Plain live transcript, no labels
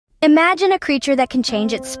Imagine a creature that can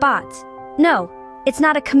change its spots. No, it's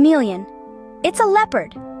not a chameleon. It's a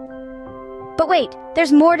leopard. But wait,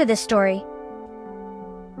 there's more to this story.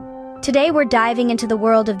 Today we're diving into the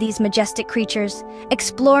world of these majestic creatures,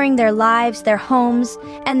 exploring their lives, their homes,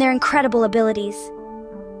 and their incredible abilities.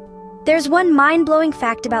 There's one mind-blowing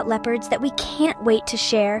fact about leopards that we can't wait to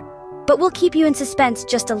share, but we'll keep you in suspense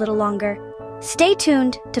just a little longer. Stay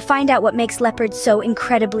tuned to find out what makes leopards so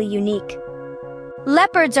incredibly unique.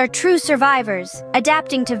 Leopards are true survivors,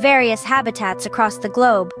 adapting to various habitats across the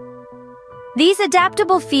globe. These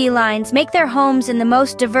adaptable felines make their homes in the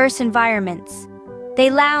most diverse environments.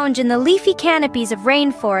 They lounge in the leafy canopies of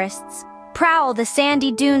rainforests, prowl the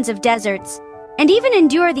sandy dunes of deserts, and even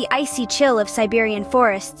endure the icy chill of Siberian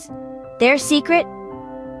forests. Their secret?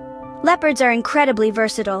 Leopards are incredibly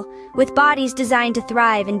versatile, with bodies designed to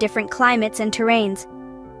thrive in different climates and terrains.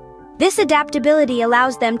 This adaptability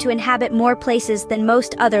allows them to inhabit more places than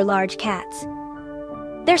most other large cats.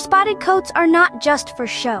 Their spotted coats are not just for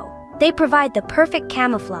show. They provide the perfect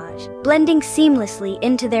camouflage, blending seamlessly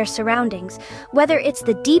into their surroundings, whether it's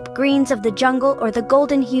the deep greens of the jungle or the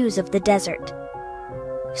golden hues of the desert.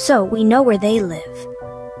 So, we know where they live.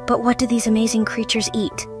 But what do these amazing creatures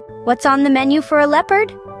eat? What's on the menu for a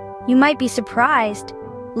leopard? You might be surprised.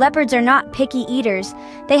 Leopards are not picky eaters.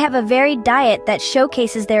 They have a varied diet that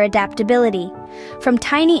showcases their adaptability. From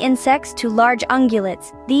tiny insects to large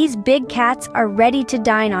ungulates, these big cats are ready to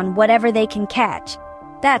dine on whatever they can catch.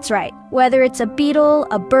 That's right, whether it's a beetle,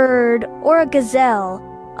 a bird, or a gazelle,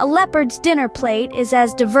 a leopard's dinner plate is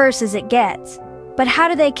as diverse as it gets. But how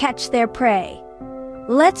do they catch their prey?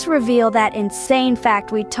 Let's reveal that insane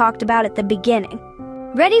fact we talked about at the beginning.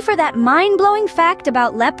 Ready for that mind-blowing fact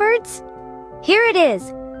about leopards? Here it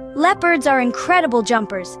is. Leopards are incredible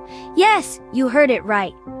jumpers. Yes, you heard it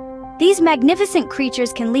right. These magnificent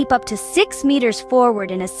creatures can leap up to 6 meters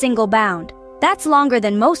forward in a single bound. That's longer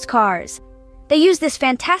than most cars. They use this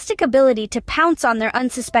fantastic ability to pounce on their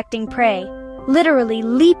unsuspecting prey, literally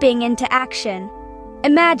leaping into action.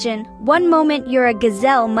 Imagine, one moment you're a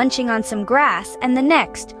gazelle munching on some grass, and the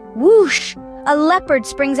next, whoosh, a leopard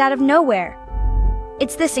springs out of nowhere.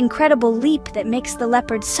 It's this incredible leap that makes the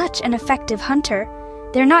leopard such an effective hunter.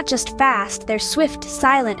 They're not just fast, they're swift,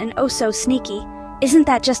 silent, and oh so sneaky. Isn't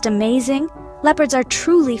that just amazing? Leopards are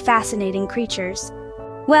truly fascinating creatures.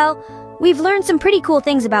 Well, we've learned some pretty cool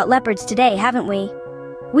things about leopards today, haven't we?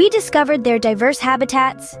 We discovered their diverse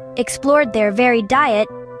habitats, explored their varied diet,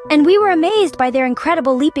 and we were amazed by their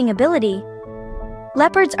incredible leaping ability.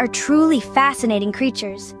 Leopards are truly fascinating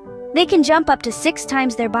creatures. They can jump up to 6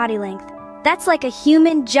 times their body length. That's like a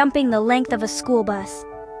human jumping the length of a school bus.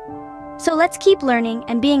 So let's keep learning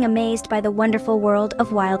and being amazed by the wonderful world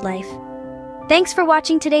of wildlife. Thanks for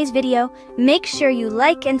watching today's video. Make sure you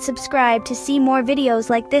like and subscribe to see more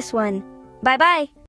videos like this one. Bye-bye!